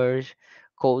can merge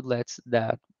codelets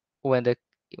that when the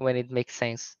when it makes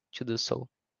sense to do so.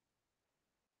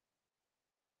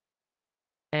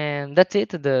 And that's it.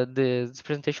 This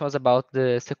presentation was about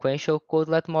the sequential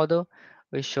codelet model.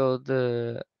 We showed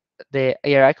the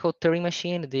hierarchical Turing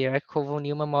machine, the hierarchical von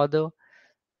Neumann model,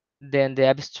 then the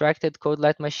abstracted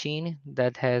codelet machine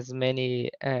that has many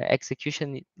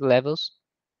execution levels.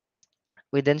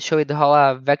 We then showed how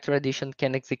a vector addition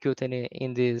can execute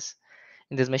in this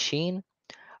machine,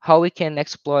 how we can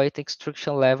exploit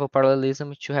instruction level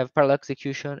parallelism to have parallel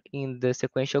execution in the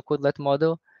sequential codelet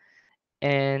model,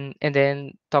 and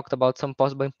then talked about some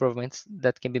possible improvements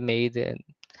that can be made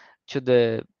to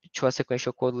the to a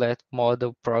sequential codelet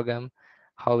model program,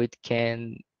 how it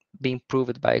can be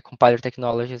improved by compiler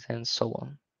technologies and so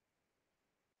on.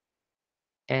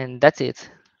 And that's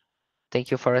it. Thank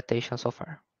you for your attention so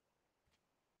far.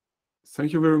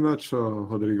 Thank you very much,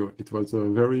 Rodrigo. It was a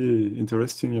very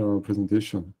interesting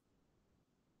presentation.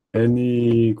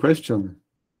 Any question?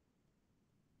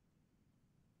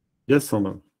 Yes,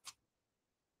 Sona.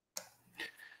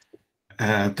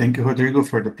 Thank you, Rodrigo,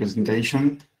 for the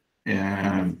presentation.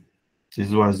 This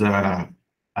was a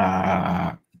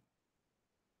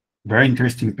very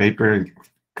interesting paper,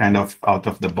 kind of out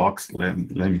of the box, let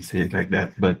me say it like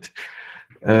that. But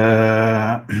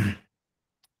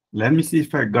let me see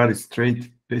if I got it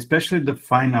straight, especially the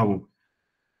final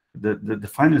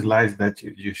slides that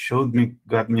you showed me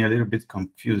got me a little bit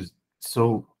confused.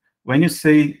 So when you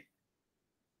say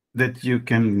that you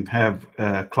can have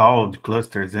cloud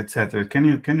clusters, etc., can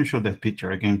you show that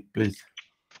picture again, please?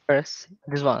 First,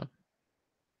 this one.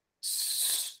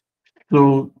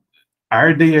 So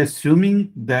are they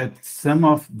assuming that some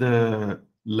of the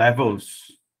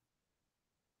levels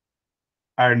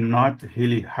are not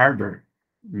really hardware,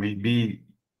 maybe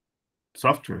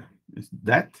software? Is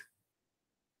that?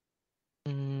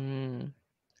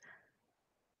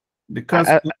 Because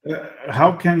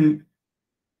how can,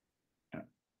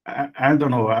 I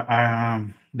don't know,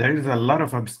 there is a lot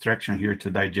of abstraction here to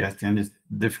digest, and it's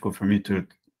difficult for me to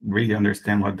really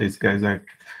understand what these guys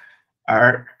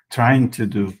are trying to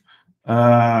do.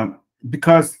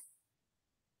 Because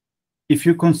if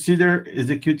you consider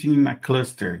executing in a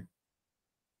cluster,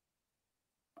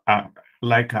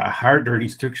 like a harder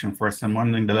instruction for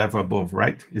someone in the level above,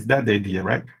 right? Is that the idea,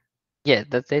 right? Yeah,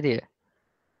 that's the idea.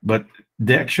 But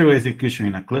the actual execution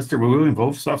in a cluster will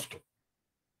involve software.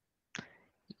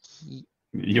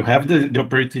 You have the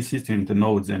operating system, the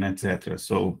nodes, and etc.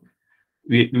 So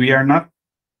we are not,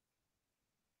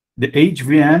 the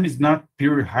HVM is not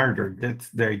pure hardware. That's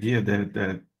the idea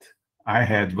that I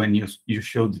had when you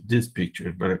showed this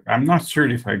picture, but I'm not sure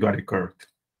if I got it correct.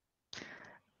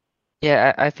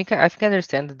 Yeah, I think I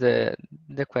understand the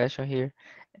question here,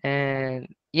 and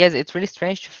yes, it's really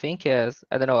strange to think as,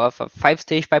 I don't know, of a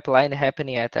 5-stage pipeline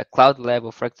happening at a cloud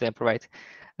level, for example, right?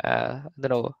 I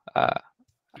don't know,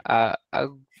 a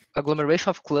agglomeration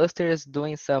of clusters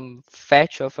doing some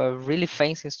fetch of a really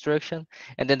fancy instruction,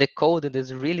 and then the code in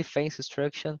this really fancy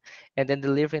instruction, and then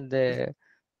delivering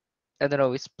I don't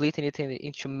know, splitting it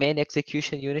into many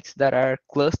execution units that are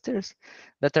clusters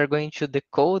that are going to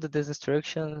decode this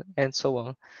instruction and so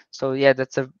on. So yeah,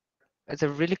 it's a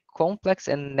really complex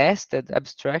and nested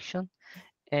abstraction.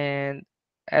 And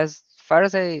as far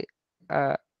as uh,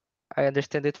 I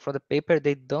understand it from the paper,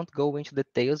 they don't go into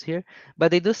details here, but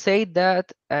they do say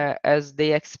that as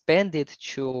they expand it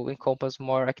to encompass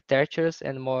more architectures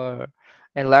and more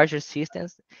and larger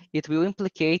systems, it will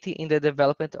implicate in the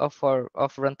development of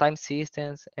runtime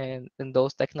systems and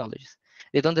those technologies.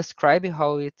 They don't describe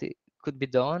how it could be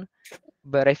done,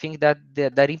 but I think that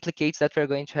that implicates that we're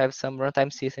going to have some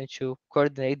runtime system to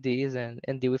coordinate these and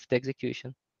deal with the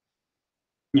execution.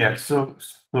 Yeah. So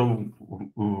uh,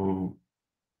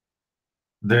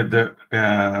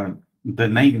 the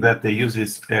name that they use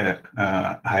is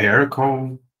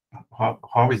hierarchical.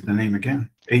 How is the name again?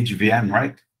 HVM,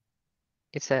 right?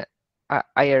 It's a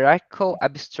hierarchical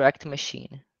abstract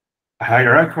machine.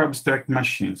 Hierarchical abstract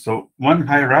machine. So one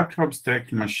hierarchical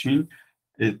abstract machine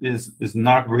is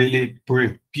not really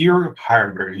pure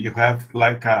hardware. You have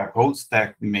like a whole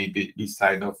stack maybe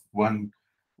inside of one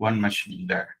machine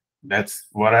there. That's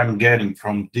what I'm getting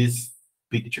from this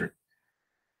picture.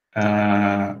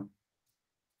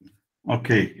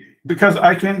 Okay, because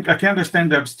I can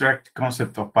understand the abstract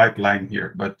concept of pipeline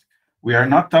here, but we are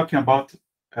not talking about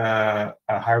a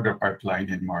hardware pipeline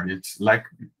anymore. It's like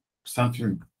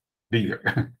something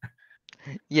bigger.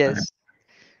 Yes.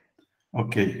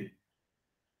 Okay.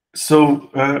 So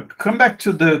come back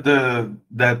to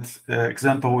that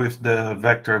example with the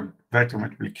vector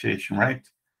multiplication, right?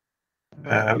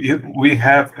 We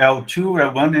have L2,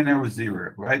 L1, and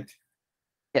L0, right?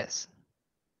 Yes.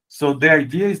 So the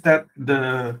idea is that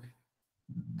the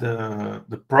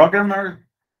programmer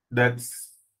that's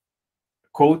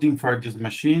coding for this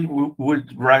machine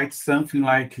would write something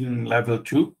like in level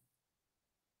 2,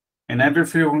 and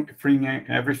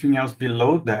everything else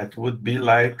below that would be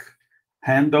like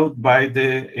handled by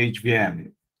the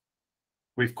HVM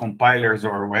with compilers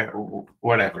or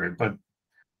whatever. But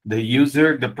the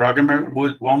user, the programmer,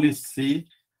 would only see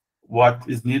what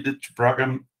is needed to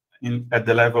program at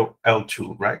the level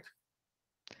L2, right?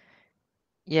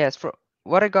 Yes. For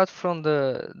what I got from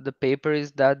the paper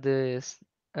is that this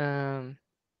um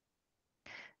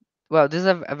well, this is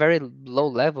a very low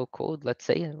level code, let's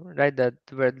say, right? That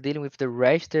we're dealing with the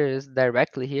registers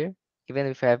directly here, even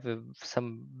if we have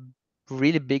some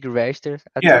really big registers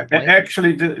at Yeah, some point.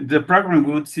 actually, the program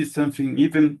would see something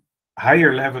even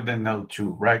higher level than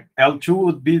L2, right? L2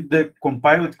 would be the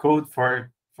compiled code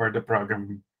for the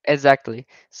program. Exactly.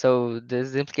 So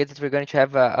this implicates that we're going to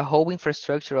have a whole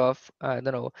infrastructure of, I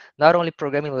don't know, not only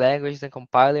programming languages and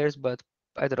compilers, but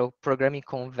I don't know, programming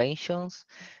conventions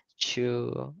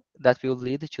to that will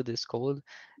lead to this code.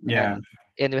 Yeah,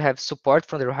 And we have support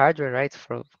from the hardware, right?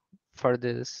 For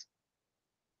this.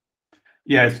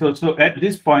 yeah. So at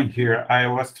this point here, I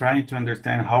was trying to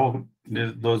understand how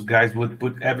those guys would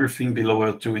put everything below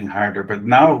L2 in hardware. But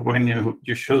now, when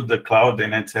you showed the cloud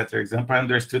and etc. example, I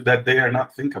understood that they are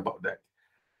not think about that.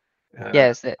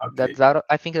 Yes, Okay. that's out of,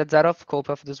 I think that's out of scope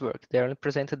of this work. They only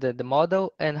presented the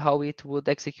model and how it would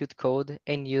execute code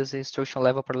and use instruction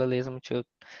level parallelism to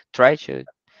try to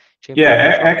Yeah,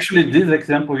 implement all. actually, this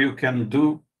example you can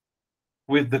do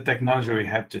with the technology we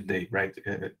have today, right?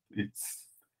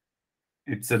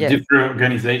 It's a Yeah. different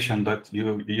organization, but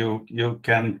you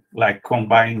can like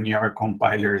combine your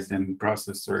compilers and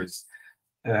processors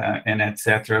and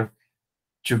etc.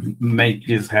 to make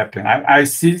this happen. I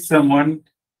see someone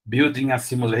building a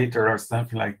simulator or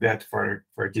something like that for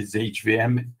this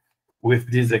HVM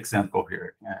with this example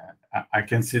here. I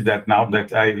can see that now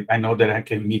that I know that I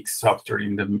can mix software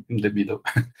in the middle.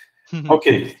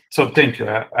 Okay, so thank you.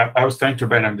 I was trying to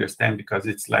better understand because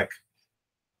it's like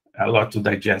a lot to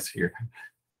digest here.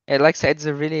 And like I said, it's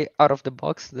a really out of the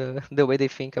box the way they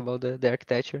think about the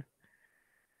architecture.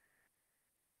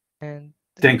 And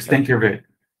Thanks, thank you very.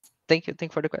 thank you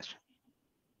for the question.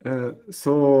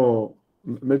 So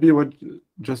maybe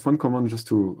just one comment just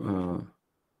to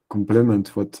complement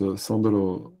what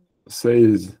Sandro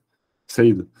said.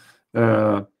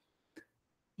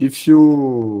 If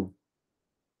you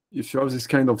have this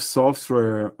kind of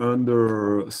software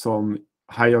under some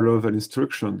higher level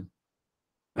instruction,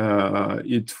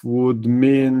 it would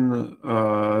mean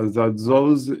that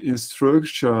those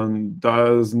instruction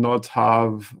does not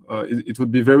have. It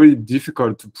would be very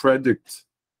difficult to predict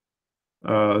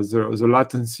the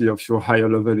latency of your higher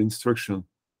level instruction,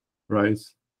 right?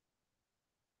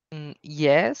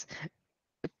 Yes.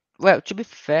 Well, to be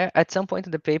fair, at some point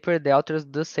in the paper, the authors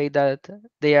do say that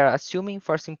they are assuming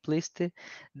for simplicity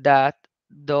that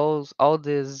all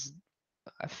these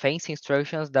fancy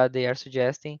instructions that they are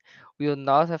suggesting will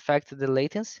not affect the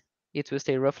latency. It will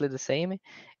stay roughly the same,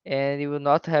 and it will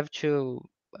not have to,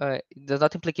 it does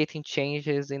not implicate in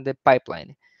changes in the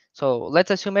pipeline. So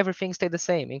let's assume everything stay the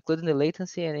same, including the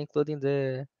latency and including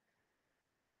the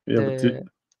Yeah, but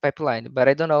pipeline. But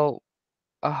I don't know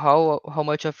how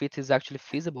much of it is actually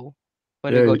feasible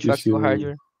when we yeah, go to actual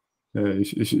hardware.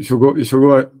 if you go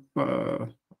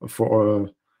for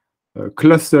a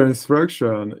cluster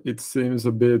instruction, it seems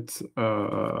a bit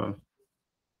a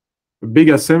big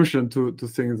assumption to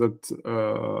think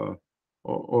that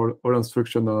all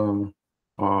instruction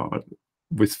are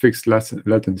with fixed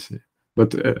latency.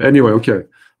 But anyway, okay,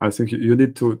 I think you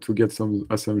need to get some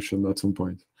assumption at some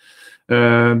point.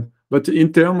 But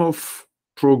in terms of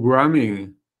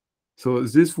programming, so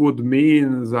this would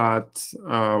mean that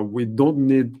we don't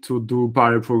need to do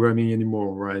parallel programming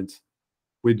anymore, right?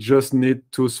 We just need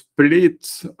to split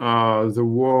the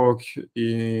work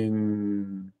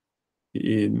in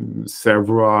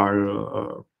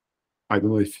several, I don't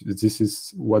know if this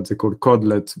is what they call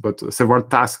codelets, but several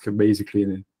tasks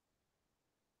basically.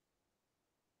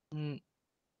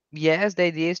 Yes, the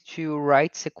idea is to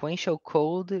write sequential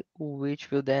code,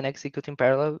 which will then execute in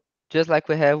parallel, just like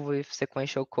we have with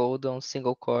sequential code on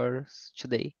single cores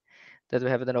today. That we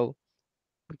have, I don't know,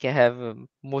 we can have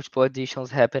multiple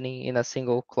additions happening in a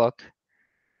single clock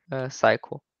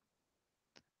cycle.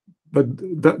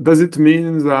 But does it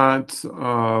mean that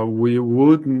we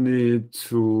would need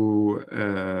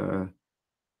to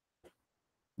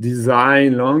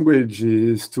design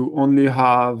languages to only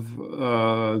have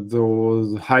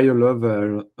those higher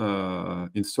level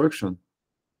instruction?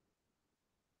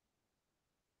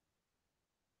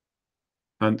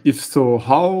 And if so,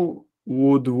 how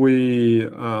would we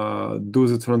do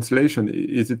the translation?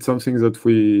 Is it something that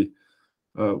we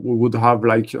would have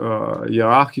like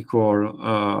hierarchical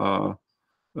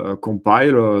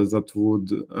compiler that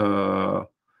would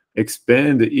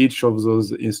expand each of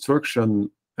those instructions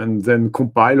and then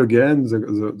compile again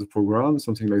the program,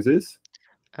 something like this?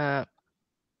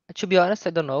 To be honest, I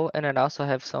don't know, and I also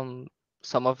have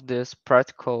some of these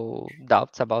practical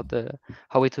doubts about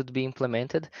how it would be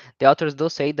implemented. The authors do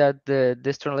say that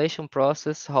this translation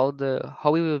process, how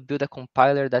we will build a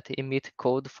compiler that emit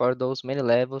code for those many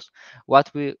levels.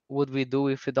 What would we do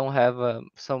if we don't have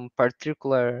some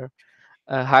particular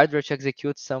hardware to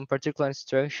execute some particular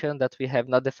instruction that we have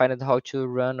not defined how to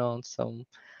run on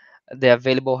the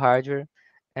available hardware,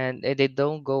 and they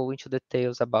don't go into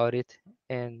details about it.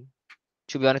 And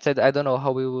to be honest, I don't know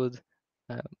how we would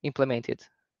implement it.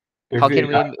 How can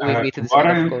we meet this What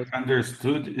kind of I code?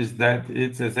 understood is that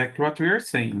it's exactly what we are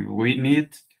saying. We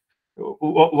need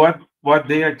what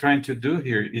they are trying to do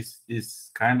here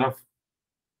is kind of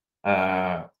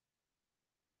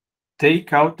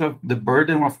take out of the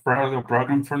burden of parallel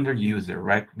program from the user,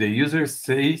 right? The user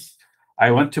says,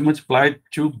 I want to multiply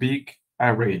two big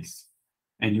arrays,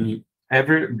 and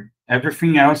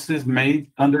everything else is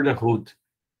made under the hood.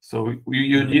 So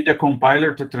you need a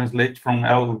compiler to translate from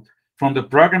the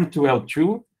program to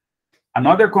L2,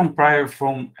 another compiler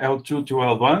from L2 to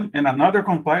L1, and another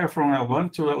compiler from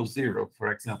L1 to L0,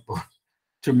 for example,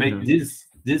 to make this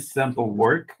sample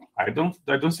work. I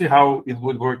don't see how it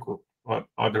would work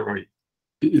other way.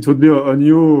 It would be a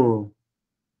new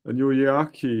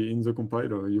hierarchy in the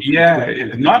compiler.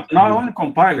 Not only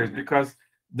compilers, because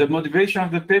the motivation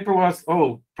of the paper was,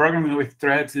 programming with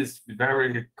threads is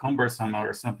very cumbersome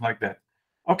or something like that.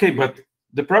 Okay, but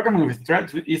the programming with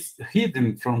threads is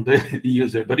hidden from the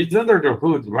user, but it's under the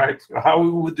hood, right? How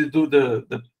would you do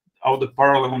all the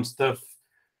parallel stuff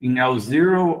in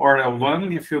L0 or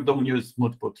L1 if you don't use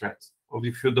multiple threads, or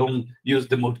if you don't use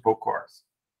the multiple cores?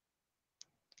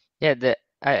 Yeah,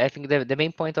 I think the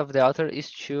main point of the author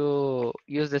is to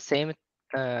use the same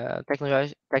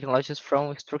technologies from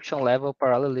instruction level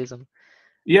parallelism.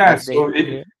 Yeah, so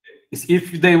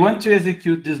if they want to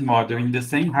execute this model in the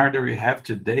same hardware we have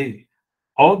today,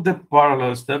 all the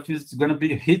parallel stuff is going to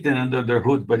be hidden under the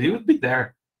hood, but it would be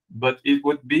there. But it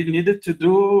would be needed to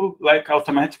do like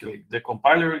automatically. The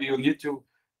compiler, you need to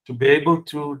be able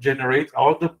to generate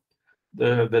all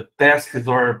the tasks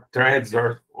or threads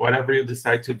or whatever you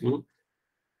decide to do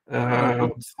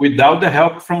without the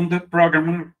help from the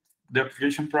programmer, the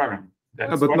application program.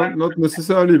 But not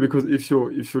necessarily, because if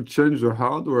you change the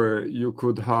hardware, you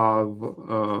could have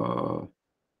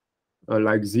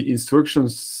like the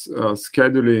instructions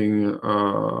scheduling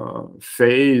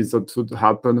phase that would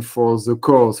happen for the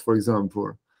cores, for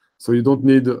example. So you don't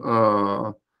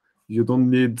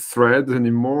need threads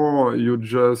anymore. You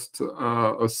just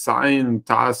assign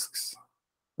tasks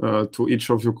to each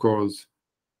of your cores,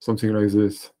 something like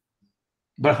this.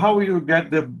 But how will you get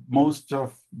the most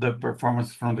of the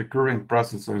performance from the current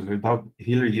processors without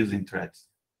really using threads?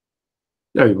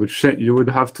 Yeah, you would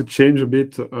have to change a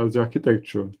bit the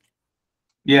architecture.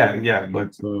 Yeah,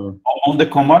 but on the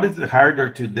commodity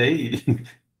hardware today,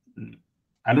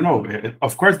 I don't know.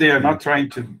 Of course, they are not trying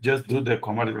to just do the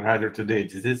commodity hardware today.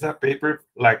 This is a paper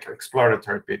like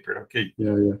exploratory paper, okay?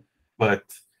 Yeah. But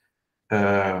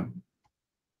I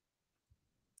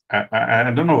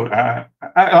don't know.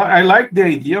 I like the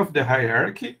idea of the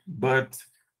hierarchy, but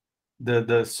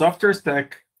the software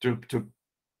stack to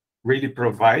really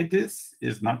provide this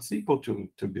is not simple to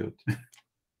build.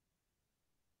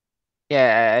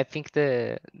 Yeah, I think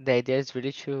the idea is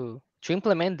really to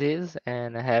implement this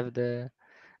and have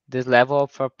this level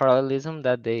of parallelism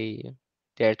that they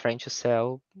are trying to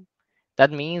sell.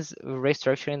 That means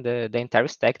restructuring the entire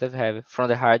stack that we have, from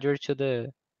the hardware to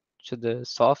the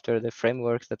software, the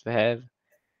frameworks that we have.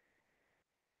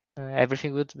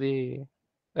 Everything would be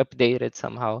updated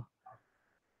somehow.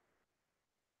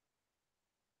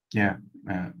 Yeah.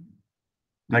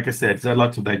 Like I said, it's a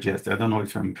lot to digest. I don't know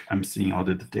if I'm seeing all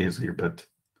the details here, but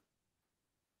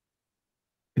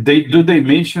they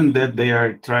mention that they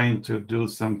are trying to do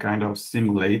some kind of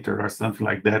simulator or something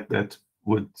like that that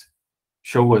would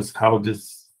show us how all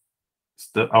this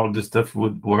stuff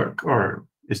would work, or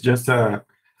it's just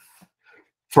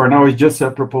for now it's just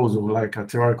a proposal, like a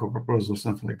theoretical proposal,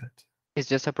 something like that. It's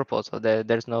just a proposal.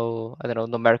 There's no, I don't know,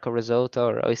 numerical result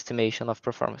or estimation of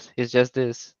performance. It's just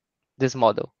this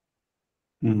model.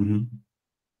 Mm-hmm.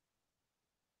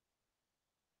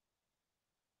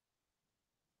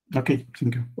 Okay,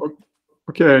 thank you.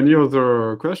 Okay, any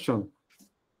other question?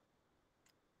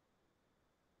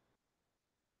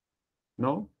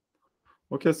 No?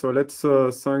 Okay, so let's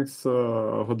thank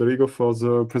Rodrigo for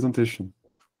the presentation.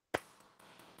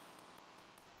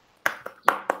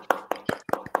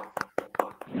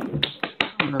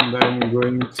 And I'm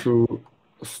going to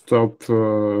stop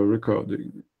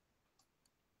recording.